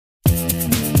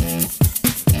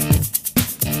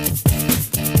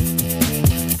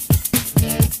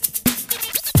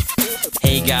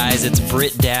Hey guys, it's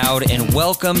Britt Dowd, and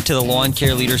welcome to the Lawn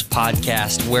Care Leaders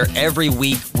Podcast, where every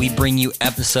week we bring you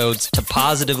episodes to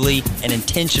positively and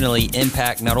intentionally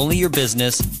impact not only your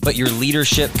business, but your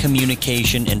leadership,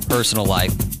 communication, and personal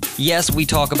life. Yes, we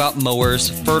talk about mowers,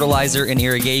 fertilizer, and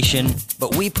irrigation,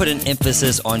 but we put an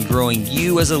emphasis on growing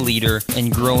you as a leader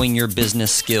and growing your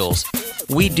business skills.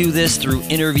 We do this through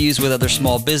interviews with other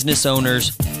small business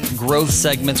owners, growth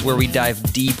segments where we dive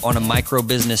deep on a micro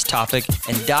business topic,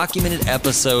 and documented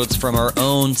episodes from our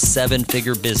own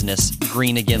seven-figure business,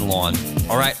 Green Again Lawn.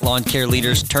 All right, lawn care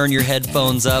leaders, turn your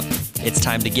headphones up. It's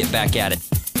time to get back at it.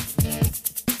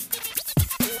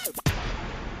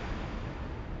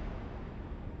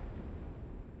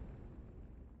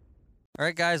 All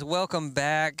right, guys, welcome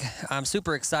back. I'm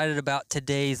super excited about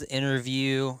today's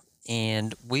interview,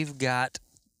 and we've got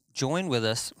joined with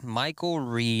us Michael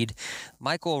Reed.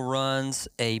 Michael runs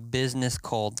a business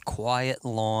called Quiet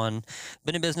Lawn.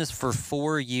 Been in business for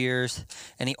 4 years,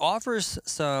 and he offers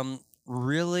some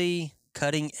really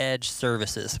cutting-edge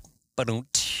services. But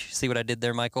see what I did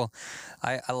there, Michael?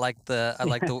 I like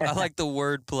the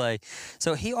word play.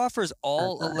 So he offers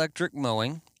all electric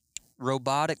mowing,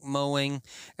 robotic mowing,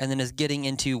 and then is getting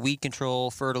into weed control,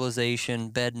 fertilization,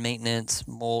 bed maintenance,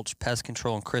 mulch, pest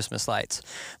control, and Christmas lights.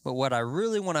 But what I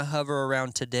really want to hover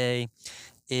around today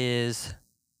is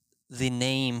the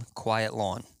name Quiet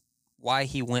Lawn, why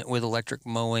he went with electric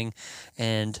mowing,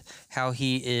 and how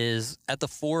he is at the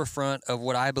forefront of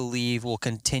what I believe will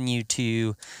continue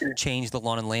to change the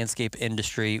lawn and landscape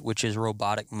industry, which is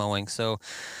robotic mowing. So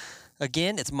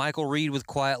again, it's Michael Reed with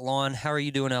Quiet Lawn. How are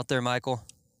you doing out there, Michael?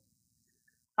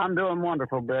 I'm doing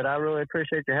wonderful, Britt. I really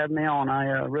appreciate you having me on. I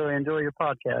really enjoy your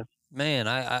podcast. Man,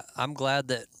 I'm glad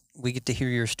that we get to hear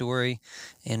your story,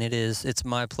 and it's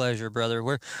my pleasure, brother.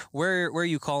 Where are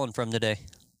you calling from today?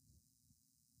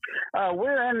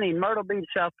 We're in the Myrtle Beach,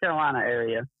 South Carolina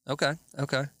area. Okay.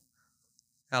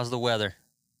 How's the weather?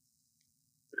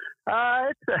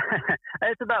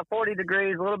 It's about 40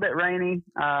 degrees, a little bit rainy,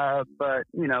 but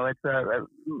it's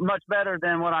much better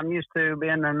than what I'm used to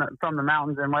being from the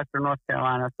mountains in western North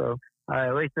Carolina. So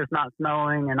at least it's not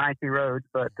snowing and icy roads.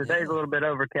 But today's a little bit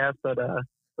overcast, but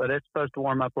it's supposed to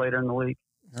warm up later in the week.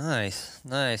 Nice.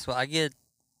 Well, I get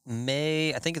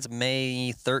I think it's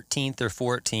May 13th or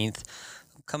 14th.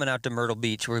 I'm coming out to Myrtle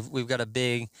Beach. We've got a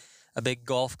big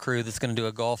golf crew that's going to do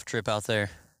a golf trip out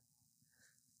there.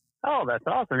 Oh, that's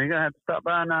awesome. You're going to have to stop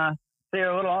by and see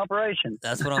our little operation.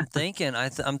 That's what I'm thinking.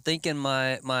 I'm thinking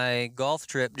my golf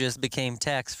trip just became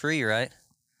tax-free, right?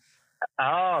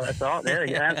 Oh, that's all. There,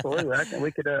 yeah, absolutely.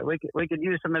 We could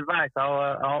use some advice.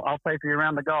 I'll pay for you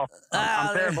around the golf.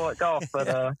 I'm terrible at golf, but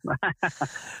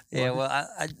yeah. Well,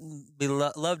 I'd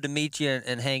love to meet you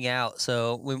and hang out.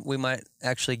 So we might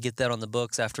actually get that on the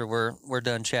books after we're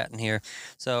done chatting here.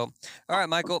 So, all right,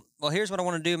 Michael. Well, here's what I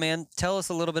want to do, man. Tell us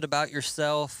a little bit about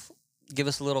yourself. Give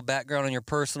us a little background on your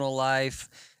personal life,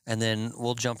 and then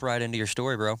we'll jump right into your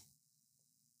story, bro.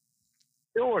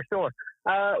 Sure.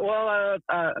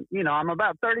 I'm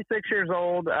about 36 years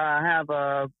old. I have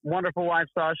a wonderful wife,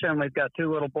 Sasha, and we've got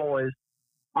 2 little boys.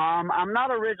 I'm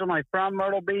not originally from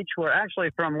Myrtle Beach. We're actually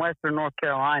from western North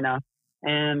Carolina.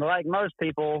 And like most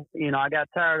people, I got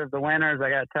tired of the winters. I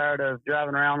got tired of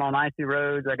driving around on icy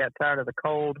roads. I got tired of the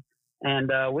cold.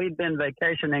 And we've been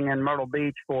vacationing in Myrtle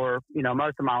Beach for,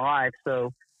 most of my life.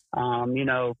 So,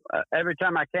 every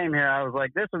time I came here, I was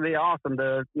like, this would be awesome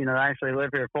to, actually live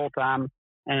here full time.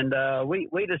 And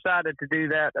we decided to do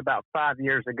that about 5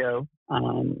 years ago.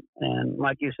 And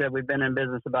like you said, we've been in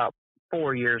business about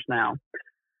 4 years now.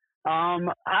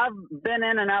 I've been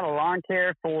in and out of lawn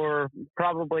care for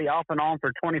probably off and on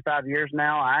for 25 years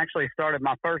now. I actually started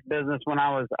my first business when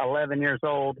I was 11 years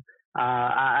old.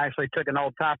 I actually took an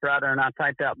old typewriter and I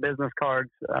typed out business cards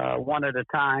one at a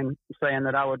time saying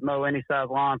that I would mow any size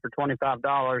lawn for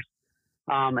 $25.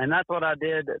 And that's what I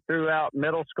did throughout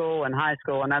middle school and high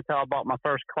school, and that's how I bought my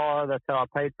first car. That's how I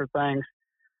paid for things.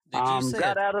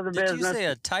 Got out of the business. Did you say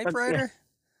a typewriter?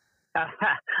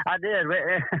 I did.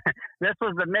 This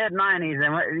was the mid-'90s,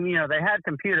 and they had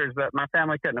computers, but my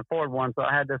family couldn't afford one, so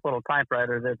I had this little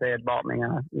typewriter that they had bought me,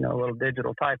 a little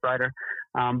digital typewriter.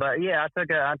 But yeah,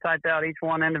 I typed out each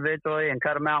one individually and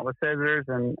cut them out with scissors,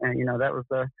 and that was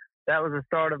the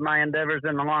start of my endeavors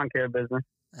in the lawn care business.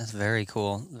 That's very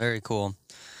cool. Very cool.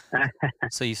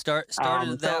 So you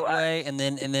started that way, and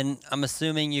then I'm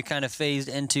assuming you kind of phased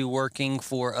into working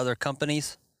for other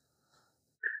companies.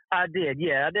 I did,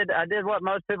 yeah. I did what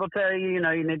most people tell you.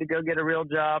 You need to go get a real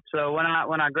job. So when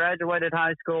I graduated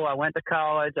high school, I went to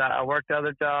college. I worked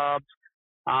other jobs.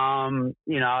 I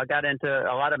got into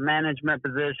a lot of management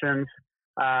positions.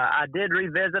 I did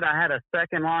revisit. I had a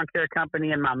second lawn care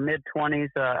company in my mid-20s.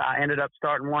 I ended up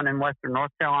starting one in Western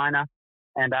North Carolina,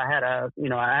 and I had a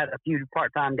few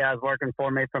part-time guys working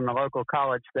for me from the local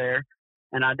college there.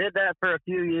 And I did that for a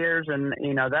few years, and,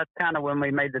 that's kind of when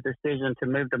we made the decision to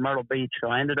move to Myrtle Beach. So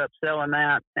I ended up selling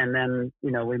that, and then,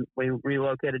 we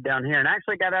relocated down here and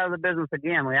actually got out of the business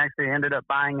again. We actually ended up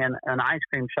buying an ice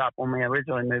cream shop when we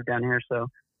originally moved down here. So,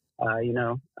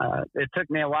 it took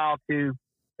me a while to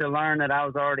learn that I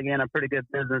was already in a pretty good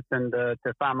business and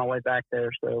to find my way back there.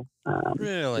 So,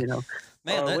 really,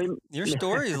 man, your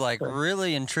story is like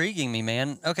really intriguing me,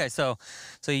 man. Okay. So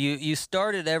you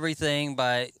started everything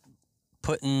by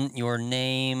putting your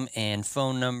name and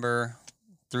phone number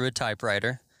through a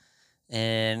typewriter,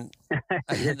 and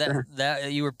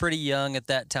that you were pretty young at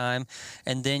that time,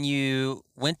 and then you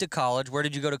went to college. Where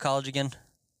did you go to college again?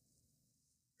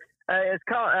 It's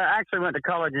called. I actually went to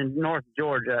college in North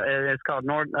Georgia. It's called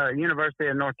University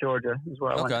of North Georgia is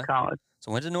where I went to college.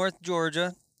 So went to North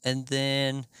Georgia, and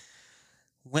then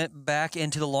went back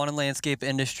into the lawn and landscape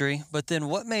industry. But then,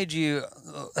 what made you?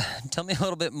 Tell me a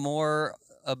little bit more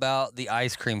about the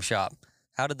ice cream shop.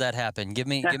 How did that happen? Give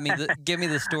me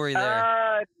the story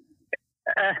there.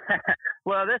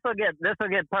 Well, this will get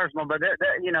personal, but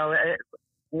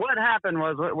what happened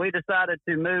was we decided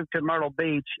to move to Myrtle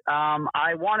Beach.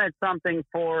 I wanted something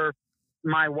for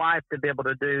my wife to be able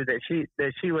to do that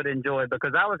she would enjoy,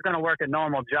 because I was going to work a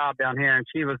normal job down here and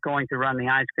she was going to run the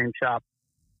ice cream shop.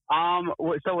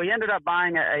 So we ended up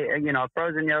buying a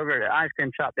frozen yogurt ice cream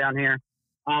shop down here.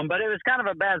 But it was kind of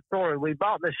a bad story. We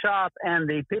bought the shop, and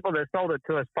the people that sold it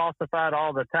to us falsified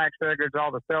all the tax records,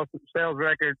 all the sales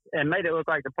records, and made it look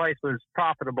like the place was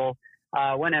profitable,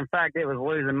 when in fact it was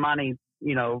losing money,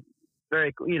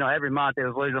 every month it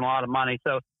was losing a lot of money.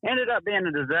 So ended up being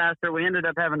a disaster. We ended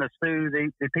up having to sue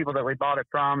the people that we bought it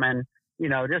from, and,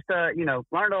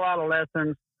 learned a lot of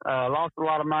lessons, lost a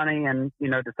lot of money, and,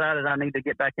 decided I need to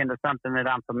get back into something that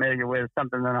I'm familiar with,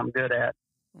 something that I'm good at.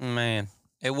 Man.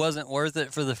 It wasn't worth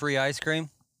it for the free ice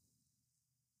cream?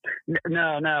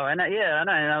 No. And I know. And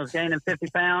I was gaining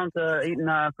 50 pounds, eating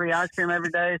free ice cream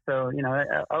every day. So,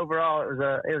 overall it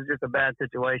was just a bad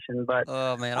situation. But,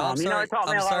 oh man, I'm sorry, it taught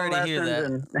me a lot of to hear that.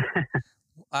 And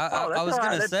I was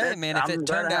going to say, man, if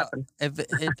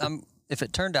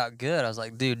it turned out good, I was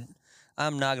like, dude,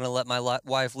 I'm not going to let my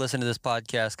wife listen to this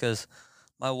podcast, because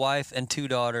my wife and 2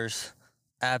 daughters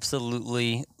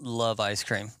absolutely love ice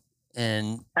cream.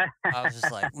 And I was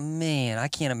just like, man, I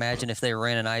can't imagine if they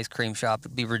ran an ice cream shop.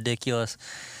 It'd be ridiculous.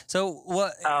 So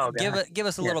what? Give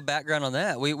us a little background on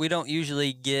that. We don't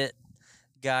usually get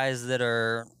guys that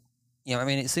are,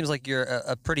 it seems like you're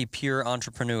a pretty pure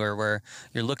entrepreneur, where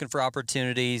you're looking for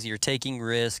opportunities, you're taking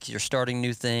risks, you're starting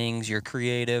new things, you're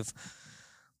creative.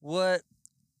 Why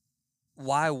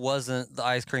wasn't the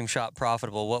ice cream shop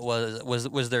profitable? What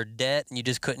was there debt and you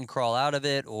just couldn't crawl out of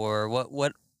it, or what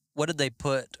did they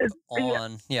put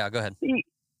on? Yeah, go ahead.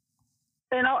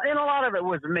 And a lot of it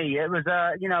was me. It was,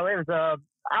 I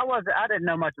didn't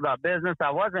know much about business.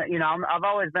 I wasn't, I've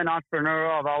always been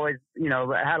entrepreneurial. I've always,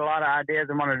 had a lot of ideas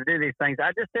and wanted to do these things.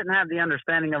 I just didn't have the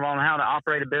understanding on how to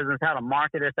operate a business, how to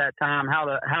market at that time,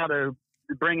 how to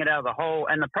bring it out of the hole.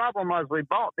 And the problem was we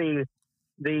bought the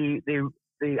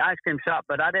ice cream shop,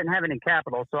 but I didn't have any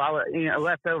capital. So I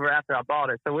left over after I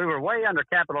bought it. So we were way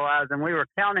undercapitalized, and we were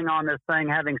counting on this thing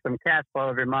having some cash flow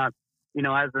every month,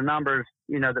 as the numbers,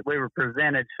 that we were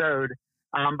presented showed.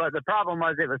 But the problem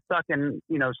was it was sucking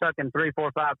 $3,000,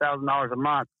 $4,000, $5,000 a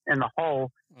month in the hole.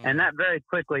 And that very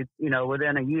quickly,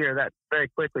 within a year, that very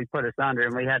quickly put us under,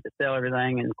 and we had to sell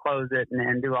everything and close it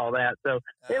and do all that. So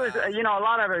it was, a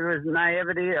lot of it was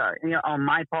naivety, on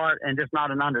my part, and just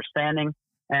not an understanding.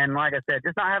 And like I said,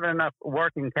 just not having enough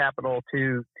working capital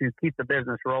to keep the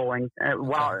business rolling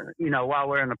while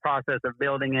we're in the process of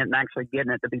building it and actually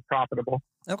getting it to be profitable.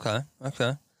 Okay.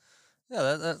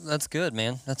 Yeah, that's good,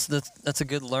 man. That's a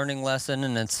good learning lesson,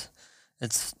 and it's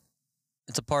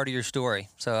a part of your story.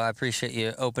 So I appreciate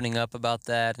you opening up about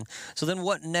that. And so then,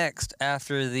 what next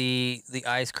after the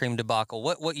ice cream debacle?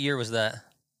 What year was that?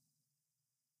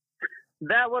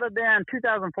 That would have been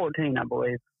 2014, I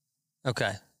believe.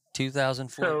 Okay.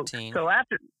 2014. So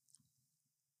after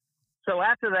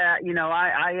that,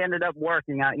 I ended up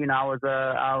working.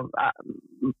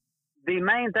 The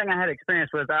main thing I had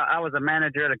experience with, I was a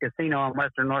manager at a casino in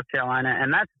Western North Carolina,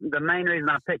 and that's the main reason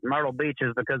I picked Myrtle Beach,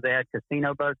 is because they had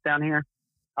casino boats down here.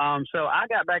 So I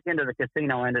got back into the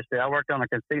casino industry. I worked on a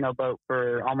casino boat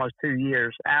for almost 2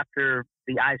 years after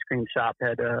the ice cream shop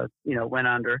had, went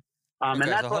under. And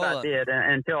Okay, that's so what hold I on. did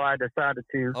until I decided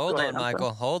to. Go Hold ahead. on, I'm sorry.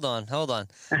 Michael. Hold on. Hold on.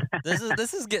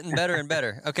 This is getting better and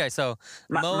better. Okay, so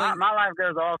My mowing, my life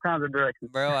goes all kinds of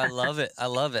directions. bro, I love it. I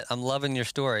love it. I'm loving your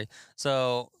story.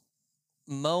 So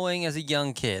mowing as a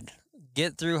young kid,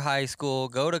 get through high school,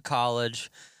 go to college,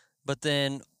 but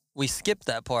then we skipped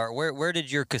that part. Where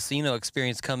did your casino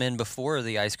experience come in before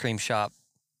the ice cream shop?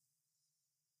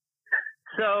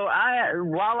 So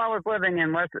while I was living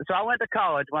in so I went to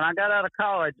college. When I got out of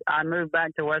college, I moved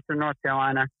back to Western North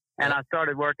Carolina, and Yep. I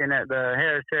started working at the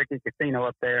Harris Cherokee Casino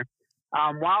up there.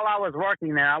 While I was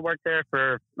working there, I worked there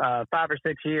for 5 or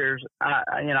 6 years.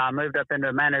 I moved up into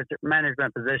a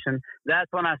management position.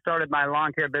 That's when I started my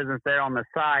lawn care business there on the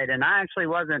side, and I actually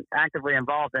wasn't actively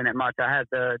involved in it much. I had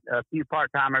a few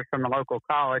part timers from the local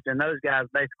college, and those guys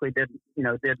basically did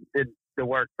the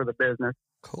work for the business.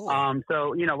 Cool.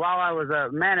 So while I was a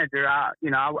manager,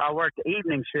 I worked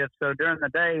evening shifts. So during the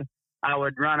day, I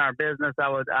would run our business.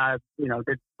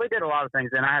 We did a lot of things.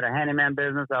 And I had a handyman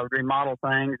business. I would remodel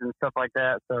things and stuff like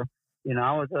that. So,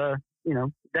 I was,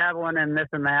 dabbling in this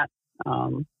and that.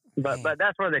 But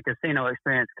that's where the casino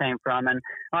experience came from. And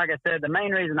like I said, the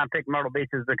main reason I picked Myrtle Beach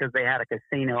is because they had a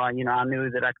casino. I knew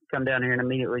that I could come down here and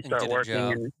immediately start working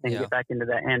and get back into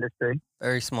that industry.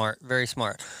 Very smart. Very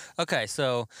smart. Okay,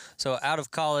 so out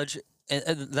of college,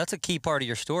 and that's a key part of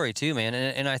your story too, man.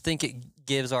 And I think it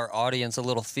gives our audience a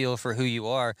little feel for who you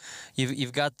are.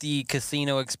 You've got the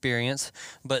casino experience,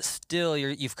 but still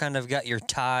you've kind of got your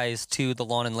ties to the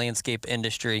lawn and landscape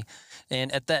industry.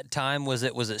 And at that time, was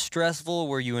it stressful?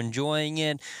 Were you enjoying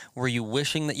it? Were you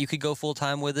wishing that you could go full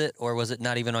time with it, or was it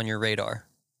not even on your radar?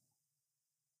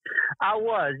 I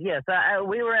was, yes.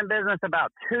 We were in business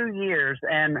about 2 years,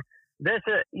 and this,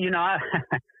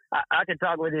 I could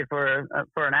talk with you for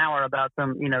an hour about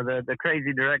some, the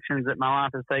crazy directions that my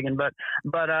life has taken. But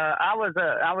I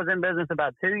was in business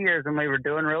about 2 years, and we were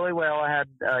doing really well. I had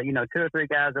 2 or 3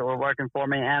 guys that were working for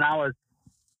me, and I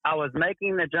was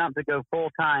making the jump to go full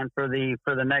time for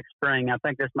the next spring. I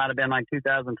think this might have been like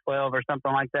 2012 or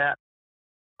something like that.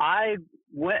 I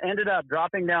ended up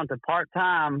dropping down to part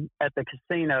time at the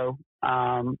casino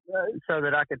so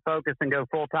that I could focus and go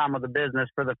full time with the business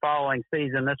for the following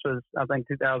season. This was, I think,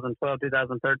 2012,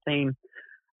 2013.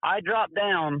 I dropped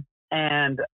down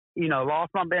and,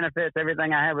 lost my benefits,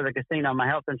 everything I had with the casino, my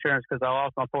health insurance, because I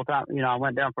lost my full time. I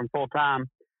went down from full time.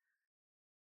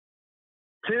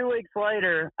 2 weeks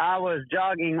later, I was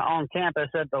jogging on campus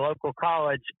at the local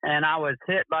college, and I was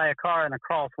hit by a car in a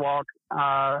crosswalk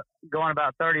going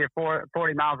about 30 or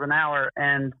 40 miles an hour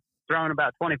and thrown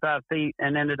about 25 feet,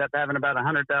 and ended up having about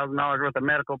 $100,000 worth of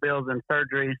medical bills and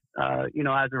surgeries,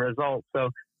 as a result. So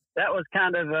that was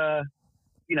kind of,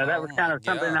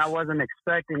 something I wasn't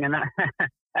expecting. And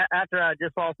after I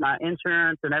just lost my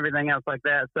insurance and everything else like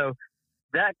that. So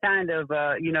that kind of,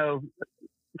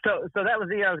 So that was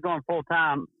the year I was going full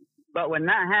time. But when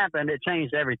that happened, it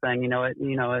changed everything. Like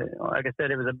I said,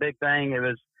 it was a big thing. It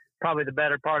was probably the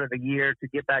better part of a year to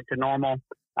get back to normal.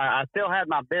 I still had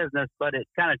my business, but it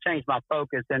kind of changed my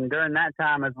focus. And during that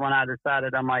time is when I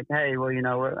decided, I'm like, hey, well,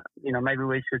 maybe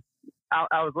we should.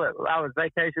 I was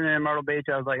vacationing in Myrtle Beach.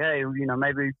 I was like, hey,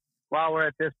 maybe while we're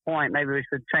at this point, maybe we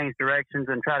should change directions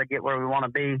and try to get where we want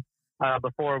to be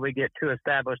before we get too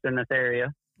established in this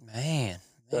area. Man.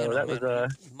 So that was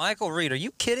Michael Reed. Are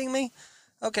you kidding me?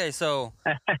 Okay, so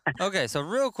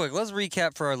real quick, let's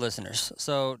recap for our listeners.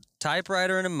 So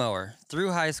typewriter and a mower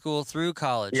through high school, through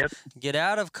college. Yep. Get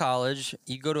out of college,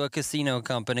 you go to a casino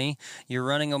company. You're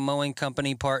running a mowing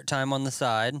company part time on the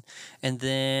side, and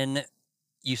then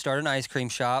you start an ice cream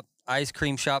shop. Ice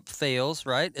cream shop fails,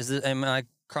 right? Am I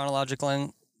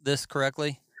chronologically this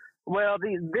correctly? Well,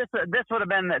 this would have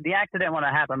been the accident would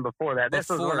have happened before that. This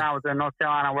was when I was in North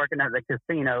Carolina working at the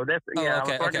casino. I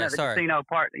was working at the casino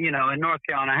part, in North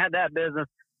Carolina. I had that business.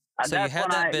 So that's you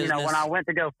had that business. When I went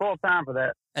to go full time for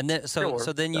that. And then,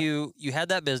 so then you had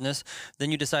that business.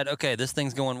 Then you decide, okay, this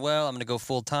thing's going well. I'm going to go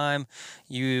full time.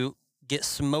 You get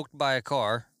smoked by a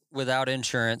car without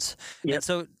insurance. Yep. And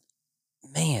so,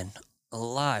 man,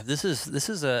 alive. This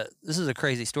is a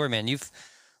crazy story, man. You've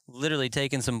literally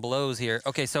taken some blows here.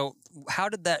 Okay, so how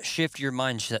did that shift your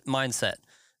mindset?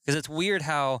 Because it's weird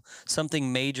how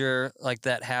something major like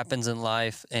that happens in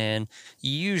life, and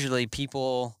usually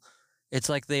people, it's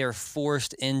like they are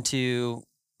forced into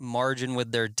margin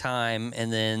with their time,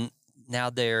 and then now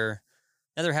they're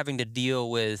having to deal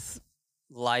with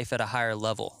life at a higher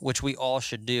level, which we all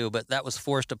should do, but that was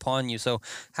forced upon you. So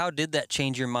how did that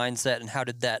change your mindset, and how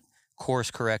did that course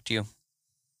correct you?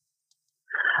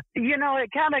 It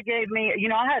kind of gave me,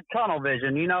 I had tunnel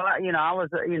vision.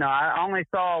 I only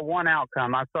saw one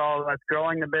outcome. I saw us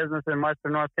growing the business in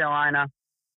Western North Carolina.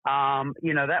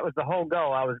 That was the whole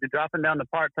goal. I was dropping down to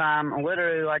part time.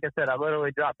 Literally, like I said, I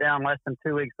literally dropped down less than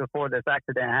 2 weeks before this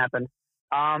accident happened.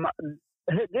 Um,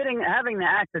 having the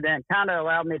accident kind of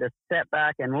allowed me to step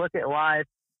back and look at life,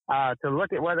 to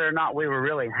look at whether or not we were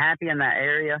really happy in that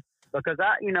area. Because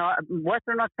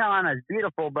Western North Carolina is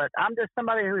beautiful, but I'm just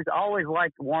somebody who's always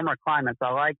liked warmer climates.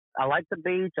 I like the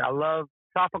beach. I love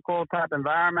tropical type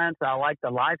environments. I like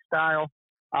the lifestyle.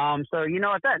 It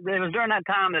was during that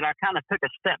time that I kind of took a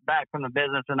step back from the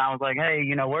business, and I was like, hey,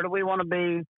 where do we want to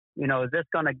be? Is this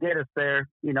going to get us there?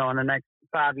 In the next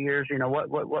 5 years,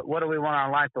 what do we want our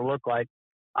life to look like?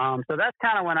 So that's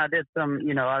kind of when I did some,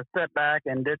 I stepped back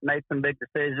and made some big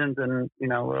decisions, and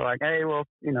we're like, hey, well,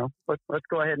 let's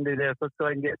go ahead and do this. Let's go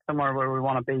ahead and get somewhere where we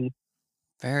want to be.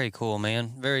 Very cool,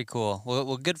 man. Very cool.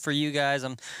 Well, good for you guys.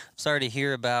 I'm sorry to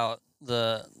hear about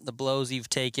the blows you've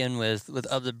taken with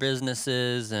other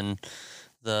businesses and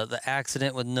the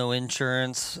accident with no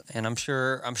insurance. And I'm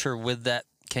sure with that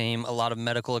came a lot of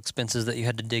medical expenses that you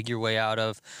had to dig your way out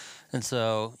of. And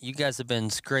so you guys have been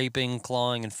scraping,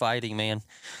 clawing, and fighting, man.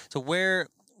 So where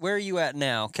are you at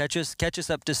now? Catch us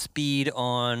up to speed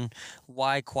on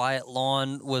why Quiet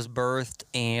Lawn was birthed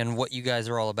and what you guys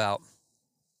are all about.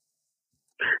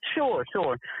 Sure.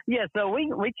 Yeah, so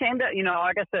we came to,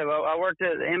 like I said, I worked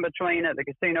in between at the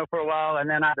casino for a while, and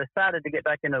then I decided to get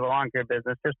back into the lawn care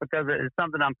business just because it's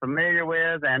something I'm familiar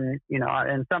with and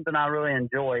something I really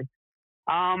enjoy.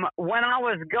 When I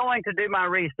was going to do my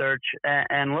research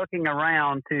and looking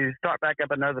around to start back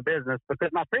up another business, because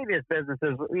my previous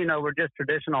businesses, were just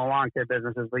traditional lawn care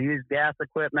businesses. We used gas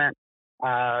equipment,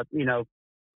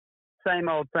 same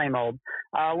old.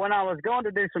 When I was going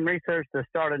to do some research to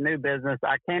start a new business,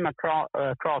 I came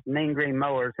across Mean Green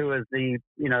Mowers, who is the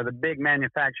big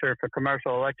manufacturer for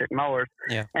commercial electric mowers.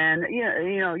 Yeah. And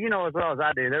as well as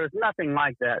I do, there was nothing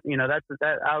like that.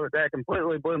 That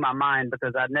completely blew my mind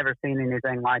because I'd never seen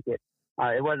anything like it.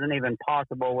 It wasn't even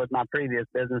possible with my previous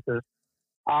businesses.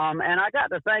 And I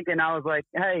got to thinking, I was like,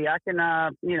 hey, I can,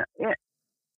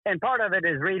 and part of it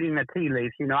is reading the tea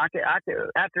leaves. I could,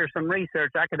 after some research,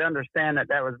 I could understand that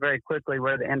was very quickly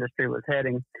where the industry was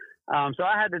heading. So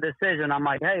I had the decision. I'm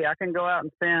like, hey, I can go out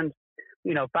and spend,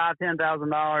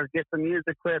 $5,000-$10,000, get some used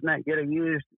equipment, get a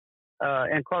used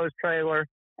enclosed trailer,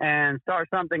 and start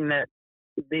something that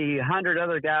the 100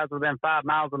 other guys within 5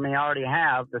 miles of me already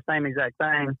have the same exact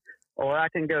thing. Or I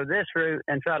can go this route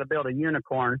and try to build a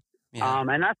unicorn. Yeah.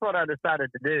 And that's what I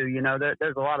decided to do.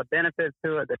 There's a lot of benefits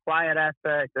to it. The quiet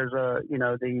aspect, there's the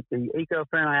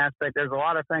eco-friendly aspect. There's a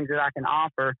lot of things that I can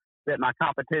offer that my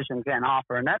competition can't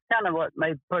offer. And that's kind of what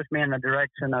push me in the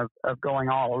direction of going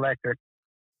all electric.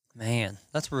 Man,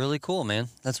 that's really cool, man.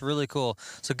 That's really cool.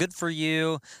 So good for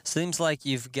you. Seems like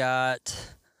you've got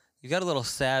a little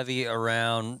savvy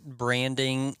around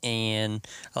branding, and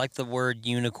I like the word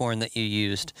unicorn that you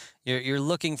used. You're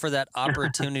looking for that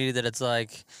opportunity that it's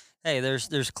like, hey,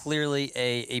 there's clearly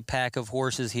a pack of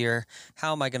horses here.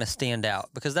 How am I going to stand out?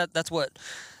 Because that's what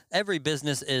every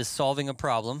business is, solving a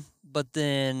problem. But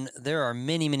then there are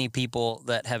many, many people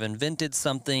that have invented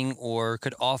something or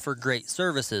could offer great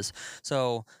services.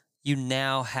 So you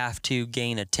now have to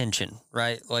gain attention,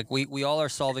 right? Like we all are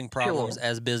solving problems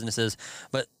as businesses,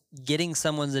 but getting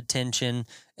someone's attention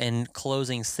and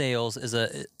closing sales is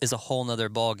a whole nother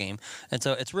ballgame. And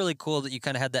so it's really cool that you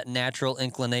kind of had that natural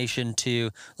inclination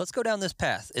to, let's go down this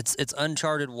path. It's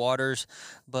uncharted waters,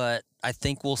 but I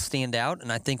think we'll stand out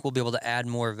and I think we'll be able to add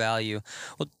more value.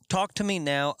 Well, talk to me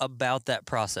now about that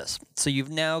process. So you've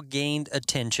now gained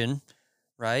attention,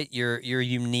 right? You're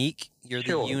unique. You're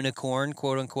the unicorn,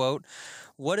 quote unquote.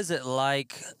 What is it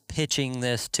like pitching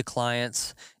this to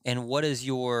clients, and what is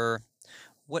your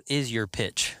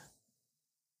pitch?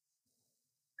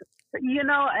 I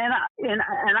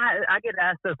get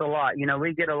asked this a lot.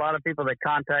 We get a lot of people that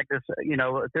contact us,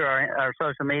 through our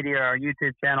social media, our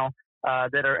YouTube channel,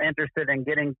 that are interested in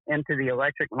getting into the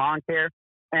electric lawn care.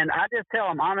 And I just tell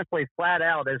them honestly, flat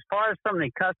out, as far as from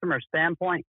the customer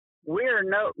standpoint, we're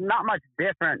not much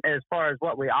different as far as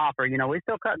what we offer. We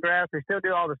still cut grass. We still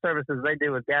do all the services they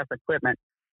do with gas equipment.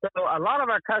 So a lot of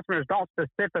our customers don't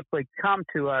specifically come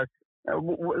to us.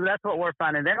 That's what we're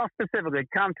finding. They don't specifically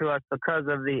come to us because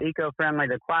of the eco-friendly,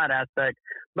 the quiet aspect,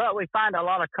 but we find a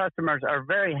lot of customers are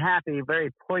very happy, very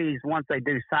pleased once they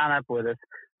do sign up with us.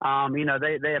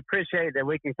 They appreciate that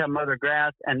we can come mow their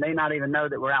grass, and they not even know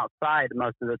that we're outside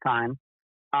most of the time.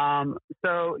 As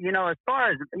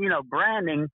far as,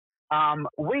 branding,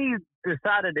 we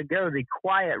decided to go the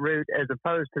quiet route as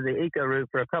opposed to the eco route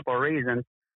for a couple of reasons.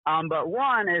 But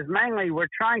one is mainly we're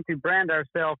trying to brand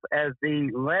ourselves as the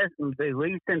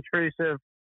least intrusive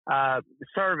uh,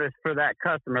 service for that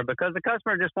customer, because the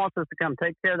customer just wants us to come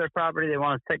take care of their property. They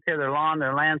want us to take care of their lawn,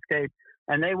 their landscape,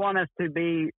 and they want us to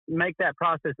make that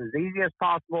process as easy as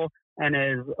possible and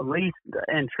as least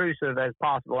intrusive as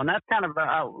possible. And that's kind of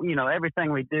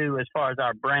everything we do as far as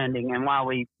our branding and why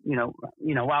we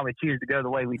why we choose to go the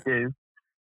way we do.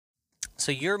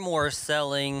 So you're more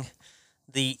selling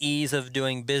the ease of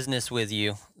doing business with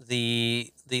you,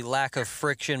 the lack of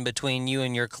friction between you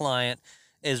and your client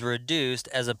is reduced,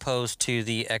 as opposed to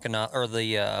the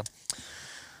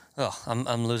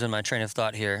I'm losing my train of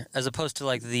thought here. As opposed to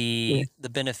like the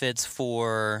benefits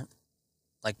for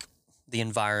like the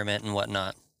environment and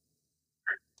whatnot.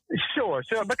 Sure,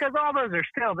 because all those are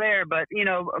still there. But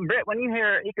Britt, when you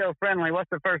hear eco-friendly, what's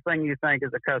the first thing you think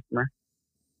as a customer?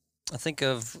 I think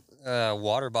of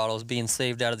water bottles being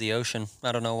saved out of the ocean.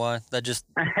 I don't know why. That's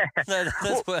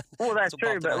what. Well, that's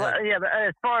true. But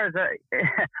as far as the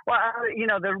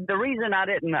reason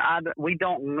we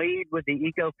don't lead with the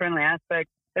eco-friendly aspect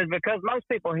is because most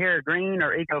people hear green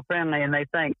or eco-friendly and they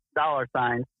think dollar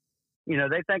signs.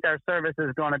 They think our service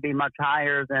is going to be much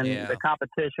higher than the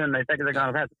competition. They think they're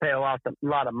going to have to pay a lot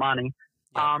of money.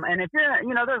 Yeah. And if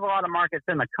you're, there's a lot of markets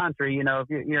in the country. If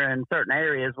you're in certain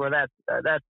areas where that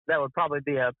would probably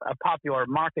be a popular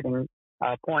marketing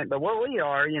point. But where we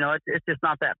are, it's just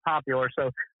not that popular. So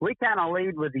we kind of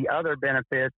lead with the other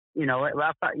benefits,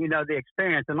 the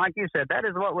experience. And like you said, that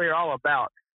is what we're all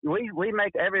about. We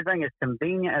make everything as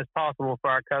convenient as possible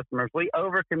for our customers. We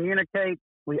over communicate.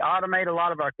 We automate a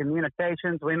lot of our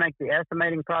communications. We make the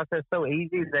estimating process so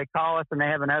easy. They call us and they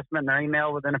have an estimate in their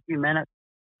email within a few minutes.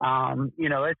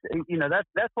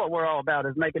 That's what we're all about,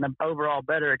 is making an overall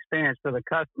better experience for the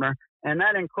customer. And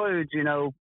that includes,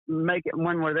 when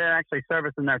we're there actually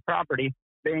servicing their property,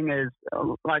 being as,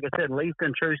 like I said, least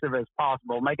intrusive as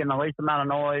possible, making the least amount of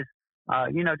noise,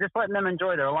 just letting them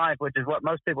enjoy their life, which is what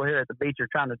most people here at the beach are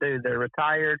trying to do. They're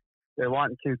retired. They're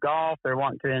wanting to golf. They're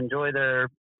wanting to enjoy their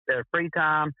free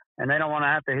time, and they don't want to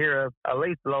have to hear a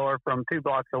leaf blower from 2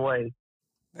 blocks away.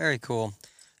 Very cool.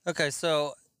 Okay,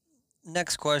 so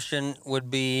next question would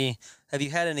be, have you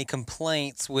had any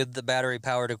complaints with the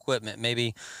battery-powered equipment?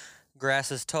 Maybe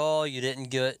grass is tall, you didn't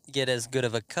get as good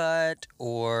of a cut,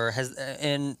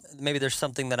 and maybe there's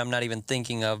something that I'm not even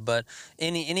thinking of, but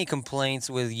any complaints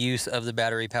with use of the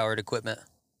battery-powered equipment?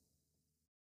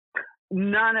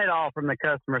 None at all from the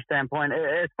customer standpoint.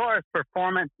 As far as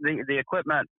performance, the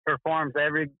equipment performs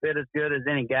every bit as good as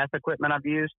any gas equipment I've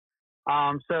used.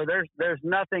 So there's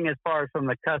nothing as far as from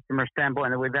the customer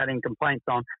standpoint that we've had any complaints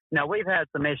on. Now, we've had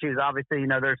some issues. Obviously,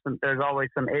 there's always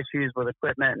some issues with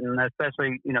equipment, and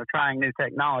especially trying new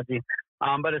technology.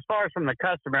 But as far as from the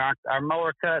customer, our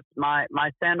mower cuts, my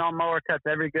stand-on mower cuts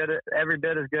every bit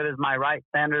as good as my right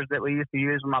standers that we used to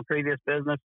use in my previous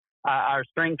business. Our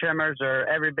string trimmers are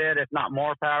every bit, if not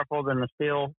more powerful than the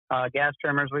steel gas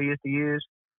trimmers we used to use.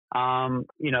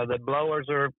 The blowers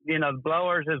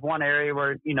blowers is one area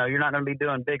where, you're not going to be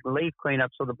doing big leaf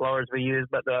cleanups with the blowers we use,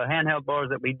 but the handheld blowers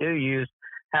that we do use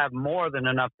have more than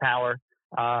enough power,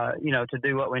 to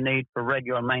do what we need for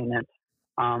regular maintenance.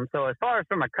 So as far as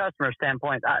from a customer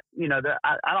standpoint, I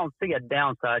don't see a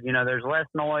downside. There's less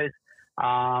noise,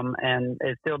 and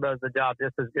it still does the job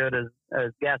just as good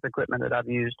as gas equipment that I've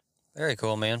used. Very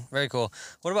cool, man. Very cool.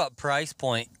 What about price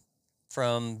point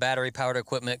from battery-powered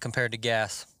equipment compared to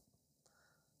gas?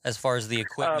 As far as the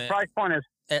equipment, price point is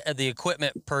the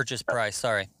equipment purchase price.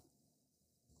 Sorry,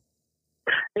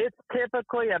 it's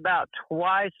typically about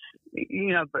twice.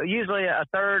 Usually a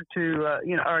third to at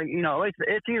least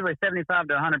it's usually 75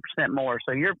 to 100% more.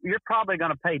 So you're probably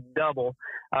going to pay double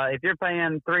if you're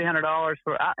paying $300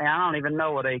 for. I don't even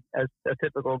know what a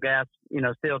typical gas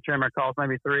steel trimmer costs.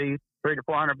 Maybe $300 to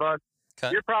 $400.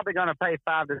 Okay. You're probably going to pay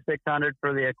 $500 to $600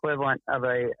 for the equivalent of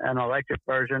an electric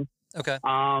version. Okay.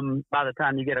 By the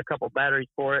time you get a couple batteries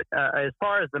for it. As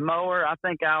far as the mower, I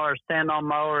think our stand-on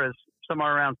mower is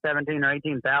somewhere around 17 or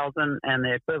 18,000, and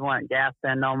the equivalent gas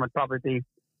stand-on would probably be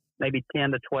maybe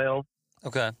 10 to 12.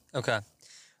 Okay.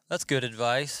 That's good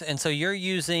advice. And so you're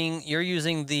using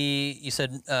you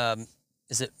said,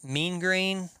 is it Mean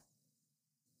Green?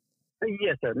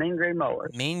 Yes, sir. Mean Green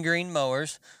mowers. Mean Green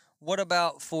mowers. What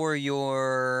about for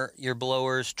your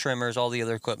blowers, trimmers, all the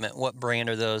other equipment? What brand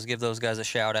are those? Give those guys a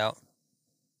shout out.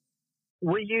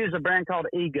 We use a brand called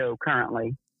Ego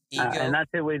currently. Ego? And that's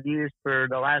who we've used for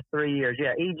the last 3 years.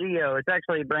 Yeah, EGO. It's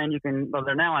actually a brand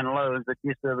they're now in Lowe's, but you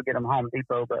used to be able to get them Home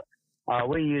Depot. But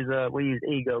we use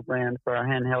Ego brand for our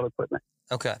handheld equipment.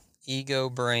 Okay. Ego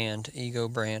brand.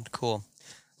 Cool.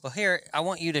 Well, here, I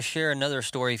want you to share another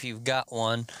story if you've got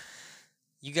one.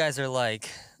 You guys are like,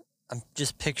 I'm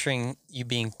just picturing you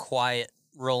being quiet,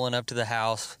 rolling up to the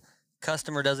house.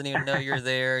 Customer doesn't even know you're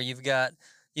there. You've got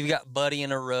Buddy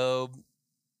in a robe,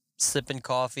 sipping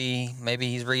coffee. Maybe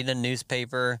he's reading a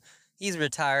newspaper. He's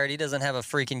retired. He doesn't have a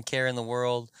freaking care in the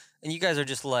world. And you guys are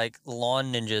just like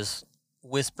lawn ninjas,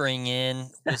 whispering in,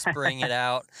 whispering it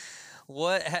out.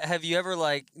 What have you ever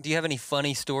like? Do you have any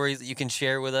funny stories that you can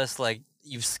share with us? Like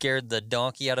you've scared the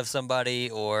donkey out of somebody,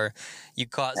 or you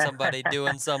caught somebody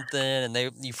doing something and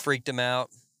you freaked them out.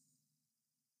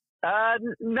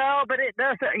 No, but it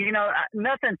does.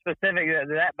 Nothing specific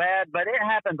that bad, but it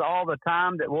happens all the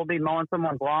time that we'll be mowing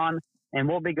someone's lawn and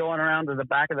we'll be going around to the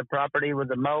back of the property with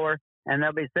the mower, and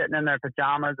they'll be sitting in their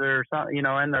pajamas or something,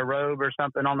 in their robe or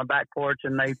something on the back porch,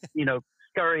 and they,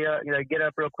 scurry up, get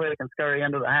up real quick and scurry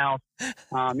into the house.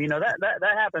 That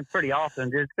happens pretty often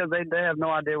just because they have no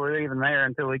idea we're even there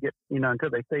until we get, until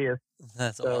they see us.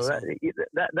 That's so awesome.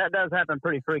 That does happen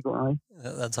pretty frequently.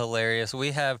 That's hilarious.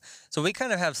 We kind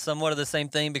of have somewhat of the same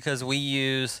thing because we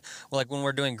use, like when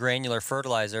we're doing granular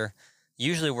fertilizer,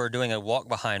 usually we're doing a walk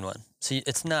behind one. So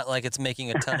it's not like it's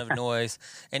making a ton of noise.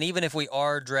 And even if we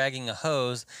are dragging a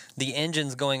hose, the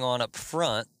engine's going on up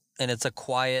front, and it's a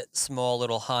quiet, small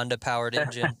little Honda-powered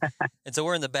engine. And so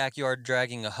we're in the backyard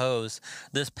dragging a hose.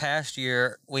 This past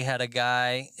year, we had a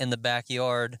guy in the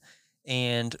backyard,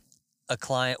 and a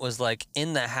client was like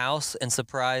in the house and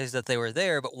surprised that they were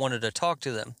there, but wanted to talk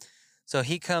to them. So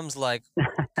he comes like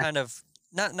kind of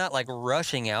not like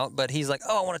rushing out, but he's like,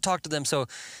 oh, I want to talk to them. So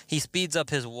he speeds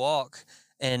up his walk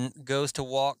and goes to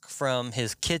walk from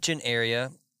his kitchen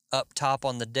area up top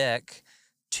on the deck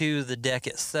to the deck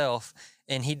itself.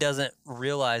 And he doesn't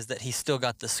realize that he's still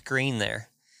got the screen there.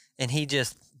 And he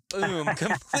just, boom,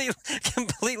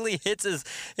 completely hits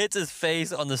his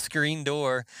face on the screen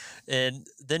door, and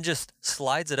then just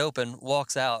slides it open,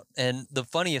 walks out. And the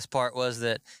funniest part was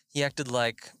that he acted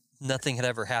like nothing had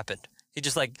ever happened. He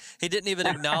just he didn't even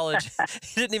acknowledge.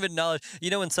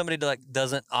 When somebody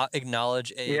doesn't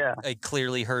acknowledge a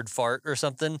clearly heard fart or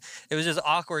something. It was just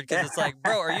awkward because it's like,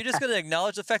 bro, are you just going to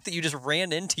acknowledge the fact that you just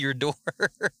ran into your door?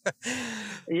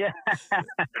 Yeah.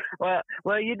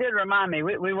 Well, you did remind me.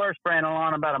 We were spraying a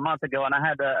lawn about a month ago, and I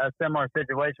had a similar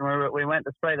situation where we went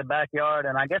to spray the backyard,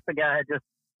 and I guess the guy had just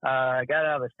got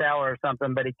out of the shower or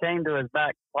something, but he came to his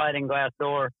back sliding glass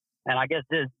door, and I guess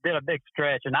just did a big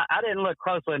stretch. And I didn't look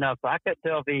closely enough, so I couldn't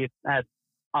tell if he had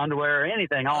underwear or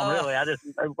anything on, really. I just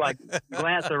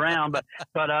glanced around, but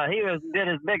he did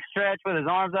his big stretch with his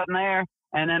arms up in the air.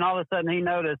 And then all of a sudden he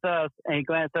noticed us, and he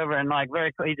glanced over and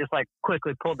he just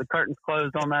quickly pulled the curtains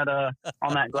closed on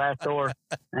that glass door.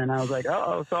 And I was like,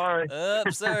 oh, sorry.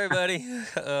 Sorry, buddy.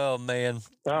 Oh man.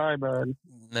 Sorry, bud.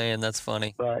 Man, that's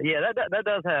funny. But yeah, that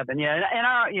does happen. Yeah,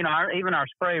 and even our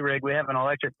spray rig, we have an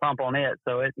electric pump on it,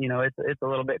 so it's a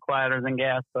little bit quieter than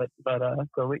gas. But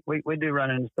so we do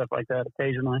run into stuff like that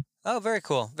occasionally. Oh, very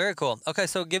cool. Very cool. Okay,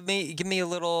 so give me a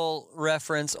little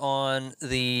reference on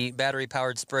the battery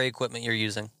powered spray equipment you're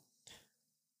using.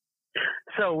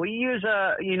 So we use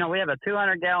we have a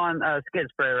 200-gallon skid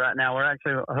sprayer right now. We're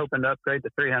actually hoping to upgrade to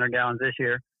 300 gallons this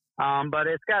year. But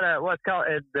it's got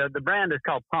the brand is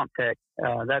called Pump Tech.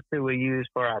 That's who we use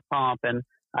for our pump, and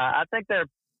I think they're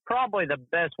probably the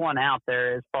best one out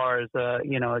there as far as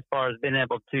being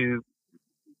able to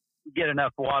get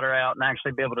enough water out and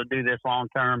actually be able to do this long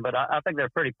term. But I think they're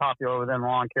pretty popular within the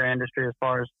lawn care industry as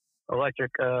far as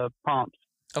electric pumps.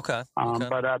 Okay.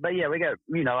 But yeah, we got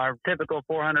our typical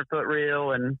 400-foot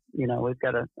reel, and we've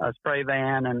got a spray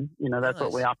van, and that's Nice.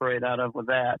 what we operate out of with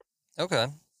that. Okay.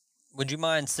 Would you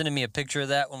mind sending me a picture of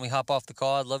that when we hop off the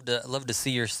call? I'd love to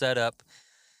see your setup.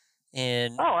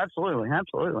 And oh, absolutely.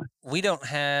 we don't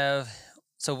have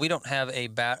a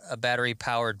battery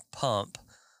powered pump,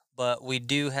 but we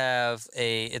do have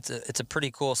it's a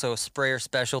pretty cool. So Sprayer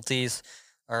Specialties,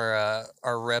 our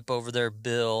rep over there,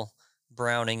 Bill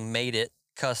Browning, made it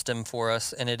custom for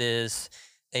us, and it is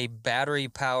a battery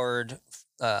powered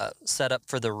setup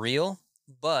for the reel,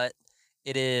 but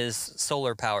it is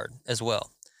solar powered as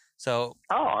well. So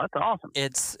that's awesome.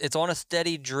 It's on a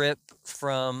steady drip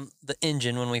from the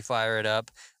engine when we fire it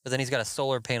up, but then he's got a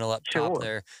solar panel up top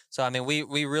there. So I mean,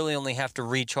 we really only have to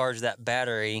recharge that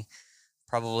battery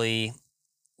probably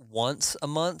once a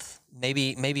month,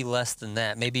 maybe less than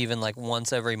that, maybe even like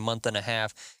once every month and a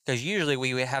half, because usually we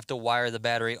have to wire the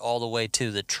battery all the way to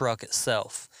the truck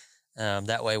itself.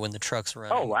 That way when the truck's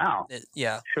running. Oh, wow.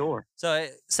 Yeah. Sure. So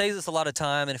it saves us a lot of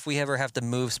time, and if we ever have to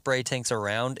move spray tanks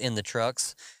around in the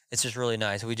trucks, it's just really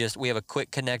nice. We have a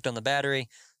quick connect on the battery,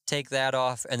 take that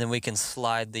off, and then we can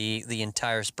slide the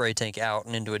entire spray tank out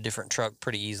and into a different truck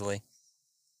pretty easily.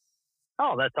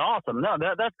 Oh, that's awesome. No,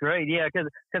 that's great. Yeah, because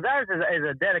ours is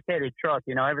a dedicated truck.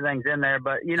 Everything's in there.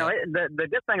 But, the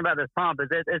good thing about this pump is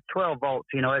it's 12 volts.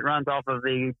 It runs off of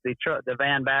the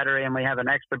van battery, and we have an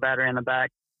extra battery in the back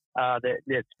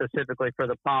that's specifically for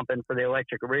the pump and for the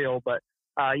electric reel. But,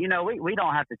 we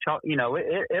don't have to,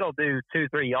 it'll do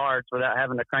 2-3 yards without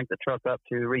having to crank the truck up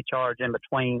to recharge in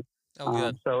between. Oh,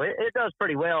 good. So it does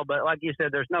pretty well. But like you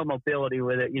said, there's no mobility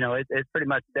with it. It's pretty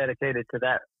much dedicated to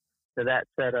that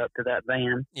setup, to that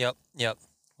van. Yep.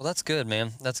 Well, that's good,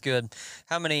 man. That's good.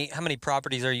 How many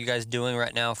properties are you guys doing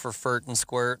right now for FERT and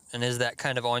Squirt? And is that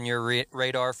kind of on your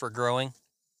radar for growing?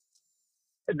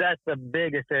 That's the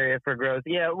biggest area for growth.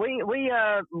 Yeah, we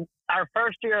our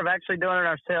first year of actually doing it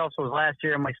ourselves was last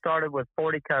year, and we started with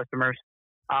 40 customers.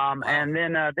 Wow. And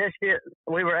then this year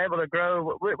we were able to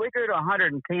grow. We grew to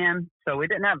 110, so we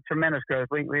didn't have tremendous growth.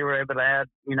 We were able to add,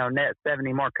 net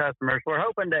 70 more customers. We're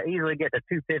hoping to easily get to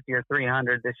 250 or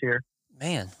 300 this year.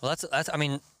 Man, well, that's. I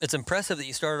mean, it's impressive that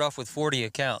you started off with 40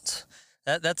 accounts.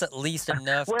 That's at least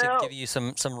enough to give you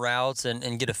some routes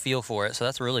and get a feel for it. So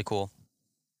that's really cool.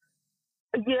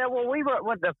 Yeah, well, we were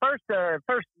with the first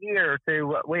year or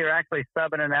two. We were actually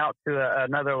subbing it out to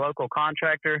another local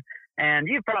contractor. And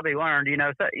you've probably learned,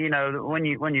 when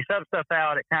you sub stuff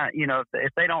out, it kind of,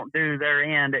 if they don't do their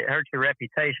end, it hurts your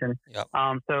reputation. Yep.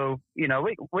 So,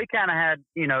 we kind of had,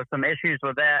 some issues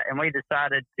with that, and we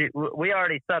decided we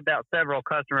already subbed out several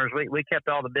customers. We kept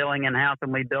all the billing in house,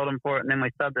 and we billed them for it, and then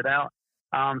we subbed it out.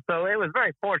 So it was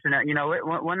very fortunate,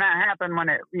 when that happened, when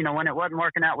it wasn't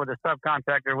working out with a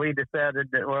subcontractor, we decided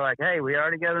that we're like, hey, we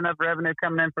already got enough revenue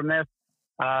coming in from this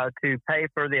to pay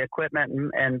for the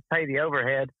equipment and pay the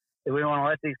overhead. Do we want to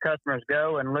let these customers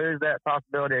go and lose that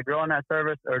possibility of growing that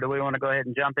service, or do we want to go ahead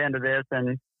and jump into this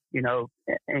and go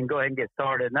ahead and get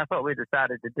started? And that's what we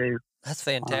decided to do. That's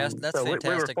fantastic. That's so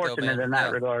fantastic. We were fortunate in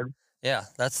that regard. Yeah,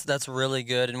 that's really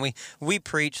good. And we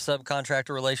preach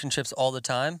subcontractor relationships all the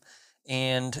time,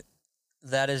 and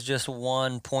that is just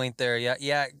one point there.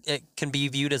 Yeah, it can be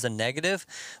viewed as a negative,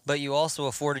 but you also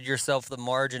afforded yourself the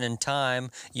margin and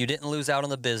time. You didn't lose out on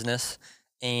the business.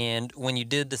 And when you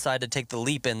did decide to take the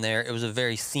leap in there, it was a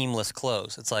very seamless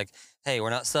close. It's like, hey, we're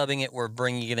not subbing it, we're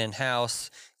bringing it in-house.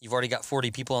 You've already got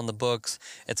 40 people on the books.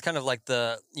 It's kind of like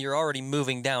you're already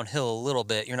moving downhill a little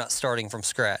bit. You're not starting from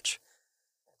scratch.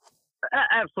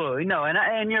 Absolutely. No,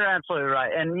 and you're absolutely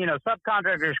right. And,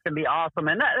 subcontractors can be awesome.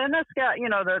 And this guy,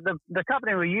 the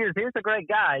company we use, he's a great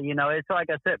guy. It's like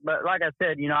I said,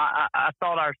 I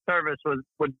thought our service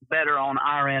would better on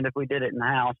our end if we did it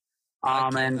in-house.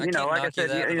 Like I said,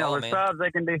 with subs,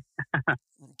 they can do.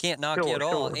 Can't knock you at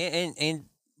all. And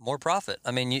more profit.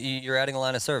 I mean, you're adding a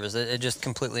line of service. It just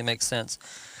completely makes sense.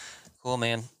 Cool,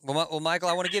 man. Well, Michael,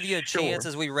 I want to give you a chance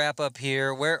as we wrap up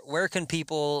here. Where can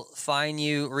people find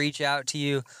you, reach out to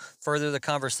you, further the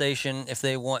conversation if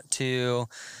they want to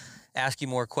ask you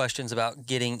more questions about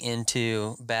getting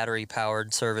into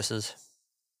battery-powered services?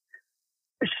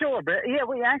 Sure, but yeah,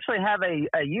 we actually have a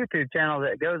YouTube channel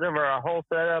that goes over our whole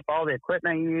setup, all the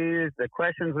equipment you use, the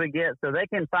questions we get, so they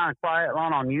can find Quiet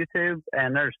Lawn on YouTube,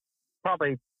 and there's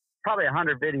probably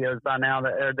 100 videos by now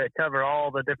that cover all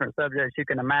the different subjects you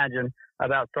can imagine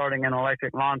about starting an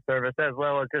electric lawn service, as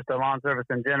well as just a lawn service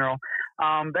in general.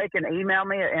 They can email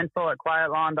me at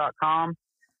info@quietlawn.com.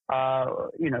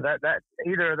 That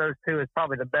either of those two is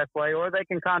probably the best way, or they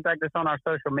can contact us on our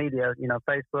social media,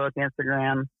 Facebook,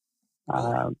 Instagram.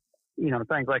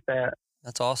 Things like that.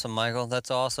 That's awesome, Michael.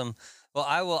 That's awesome.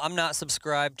 Well, I'm not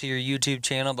subscribed to your YouTube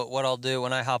channel, but what I'll do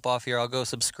when I hop off here, I'll go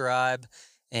subscribe.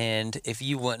 And if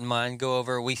you wouldn't mind, go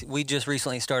over. We just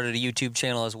recently started a YouTube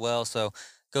channel as well, so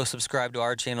go subscribe to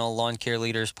our channel, Lawn Care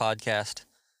Leaders Podcast.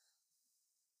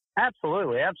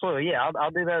 Absolutely. Yeah,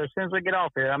 I'll do that as soon as we get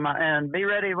off here. And be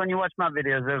ready when you watch my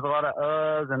videos. There's a lot of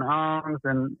uhs and ums,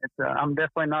 and I'm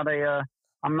definitely not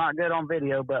I'm not good on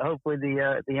video, but hopefully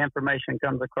the information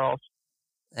comes across.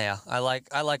 Yeah, I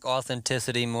like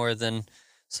authenticity more than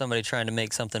somebody trying to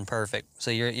make something perfect. So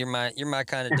you're my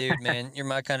kind of dude, man. You're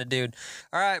my kind of dude.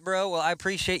 All right, bro. Well, I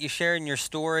appreciate you sharing your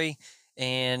story,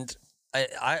 and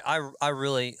I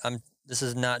really this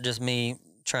is not just me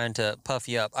trying to puff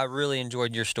you up. I really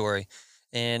enjoyed your story,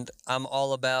 and I'm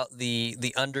all about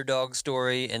the underdog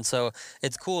story, and so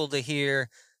it's cool to hear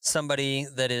somebody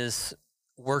that is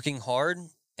working hard,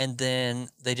 and then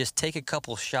they just take a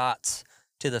couple shots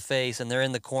to the face and they're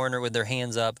in the corner with their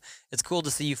hands up. It's cool to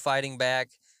see you fighting back.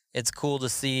 It's cool to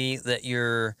see that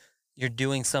you're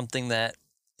doing something that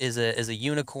is a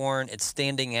unicorn. It's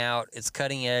standing out, it's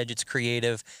cutting edge, it's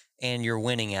creative, and you're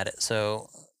winning at it. So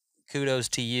kudos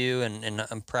to you, and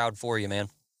I'm proud for you, man.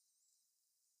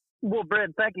 Well, Brett,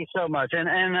 thank you so much.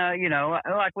 And you know,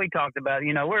 like we talked about,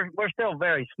 you know, we're still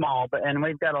very small, and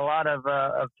we've got a lot of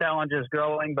challenges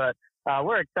growing, but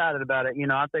we're excited about it. You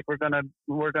know, I think we're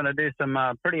gonna do some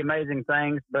pretty amazing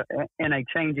things, but in a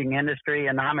changing industry.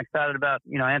 And I'm excited about,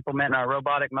 you know, implementing our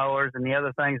robotic mowers and the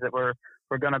other things that we're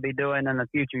going to be doing in the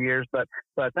future years. But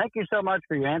thank you so much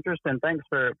for your interest, and thanks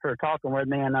for talking with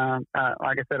me. And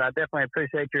like I said, I definitely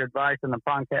appreciate your advice and the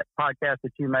podcast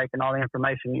that you make and all the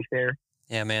information you share.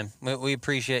 Yeah, man, we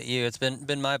appreciate you. It's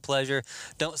been my pleasure.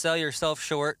 Don't sell yourself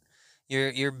short.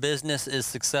 Your business is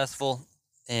successful,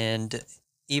 and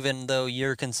even though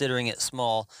you're considering it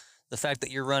small, the fact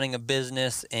that you're running a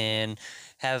business and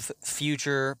have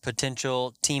future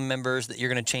potential team members that you're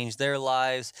going to change their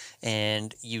lives,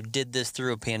 and you did this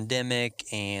through a pandemic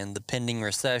and the pending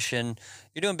recession,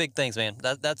 you're doing big things, man.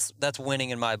 That's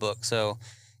winning in my book. So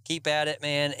keep at it,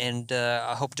 man, and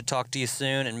I hope to talk to you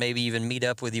soon and maybe even meet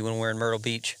up with you when we're in Myrtle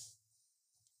Beach.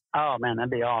 Oh, man, that'd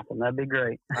be awesome. That'd be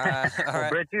great. All right. Well,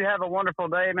 Britt, you have a wonderful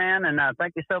day, man, and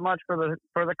thank you so much for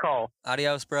the call.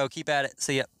 Adios, bro. Keep at it.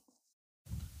 See ya.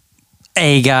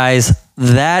 Hey, guys,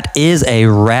 that is a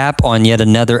wrap on yet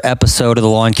another episode of the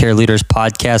Lawn Care Leaders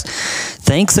Podcast.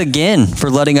 Thanks again for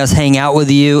letting us hang out with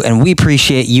you, and we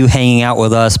appreciate you hanging out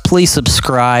with us. Please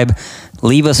subscribe,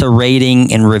 leave us a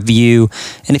rating and review,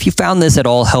 and if you found this at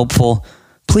all helpful,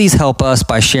 please help us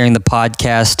by sharing the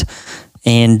podcast.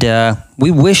 And we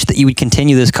wish that you would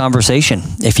continue this conversation.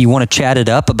 If you want to chat it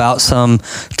up about some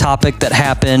topic that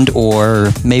happened, or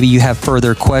maybe you have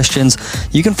further questions,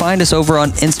 you can find us over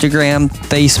on Instagram,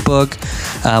 Facebook.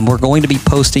 We're going to be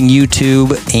posting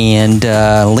YouTube and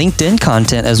LinkedIn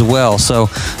content as well. So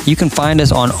you can find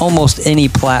us on almost any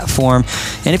platform.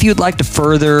 And if you'd like to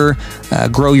further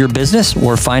grow your business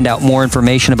or find out more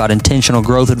information about Intentional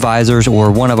Growth Advisors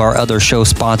or one of our other show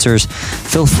sponsors,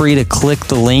 feel free to click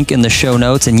the link in the show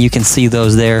notes and you can see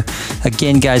those there.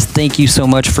 Again, guys, thank you so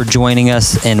much for joining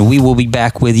us, and we will be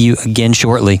back with you again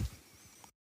shortly.